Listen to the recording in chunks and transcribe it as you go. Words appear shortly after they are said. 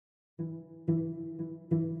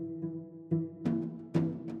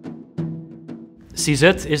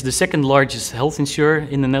CZ is the second largest health insurer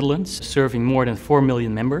in the Netherlands, serving more than 4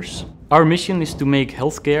 million members. Our mission is to make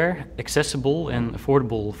healthcare accessible and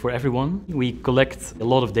affordable for everyone. We collect a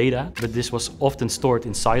lot of data, but this was often stored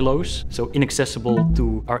in silos, so inaccessible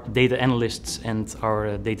to our data analysts and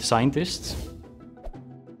our data scientists.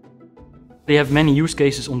 They have many use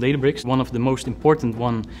cases on Databricks. One of the most important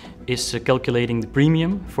one is calculating the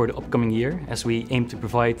premium for the upcoming year, as we aim to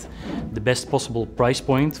provide the best possible price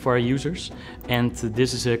point for our users. And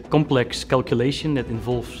this is a complex calculation that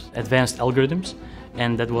involves advanced algorithms,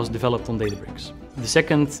 and that was developed on Databricks. The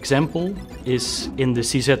second example is in the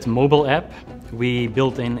CZ mobile app. We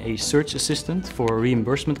built in a search assistant for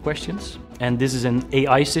reimbursement questions. And this is an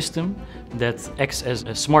AI system that acts as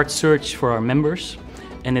a smart search for our members,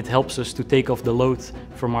 and it helps us to take off the load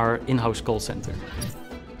from our in-house call center.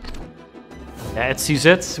 At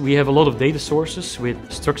CZ, we have a lot of data sources with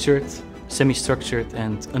structured, semi-structured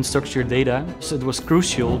and unstructured data. So it was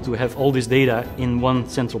crucial to have all this data in one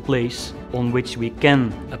central place on which we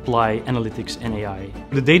can apply analytics and AI.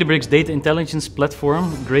 The Databricks Data Intelligence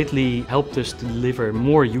Platform greatly helped us to deliver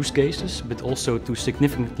more use cases, but also to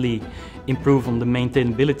significantly improve on the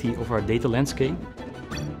maintainability of our data landscape.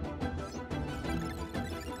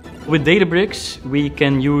 With Databricks, we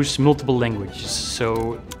can use multiple languages,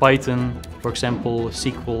 so Python, for example,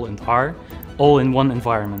 SQL and R, all in one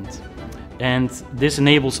environment. And this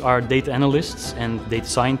enables our data analysts and data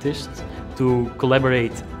scientists to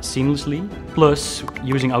collaborate seamlessly. Plus,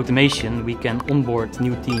 using automation, we can onboard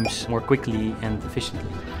new teams more quickly and efficiently.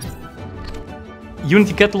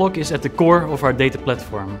 Unity Catalog is at the core of our data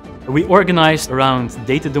platform. We organized around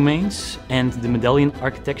data domains and the medallion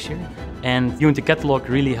architecture, and Unity Catalog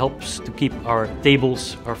really helps to keep our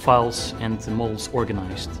tables, our files and the models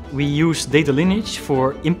organized. We use data lineage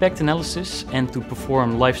for impact analysis and to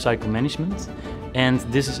perform lifecycle management, and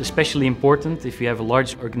this is especially important if you have a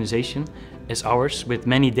large organization as ours with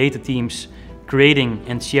many data teams creating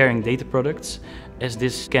and sharing data products, as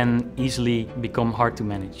this can easily become hard to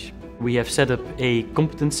manage. We have set up a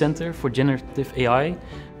competence center for generative AI,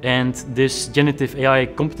 and this generative AI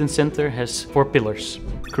competence center has 4 pillars.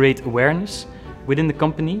 Create awareness within the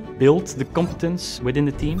company, build the competence within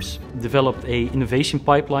the teams, develop an innovation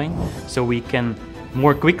pipeline so we can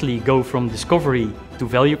more quickly go from discovery to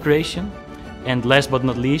value creation, and last but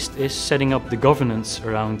not least is setting up the governance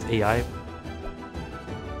around AI.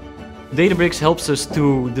 Databricks helps us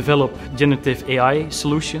to develop generative AI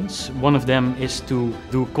solutions. One of them is to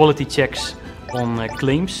do quality checks on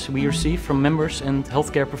claims we receive from members and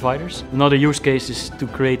healthcare providers. Another use case is to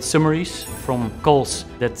create summaries from calls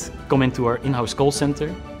that come into our in-house call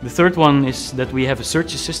center. The third one is that we have a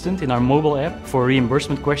search assistant in our mobile app for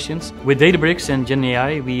reimbursement questions. With Databricks and Gen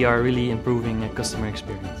AI, we are really improving customer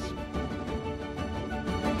experience.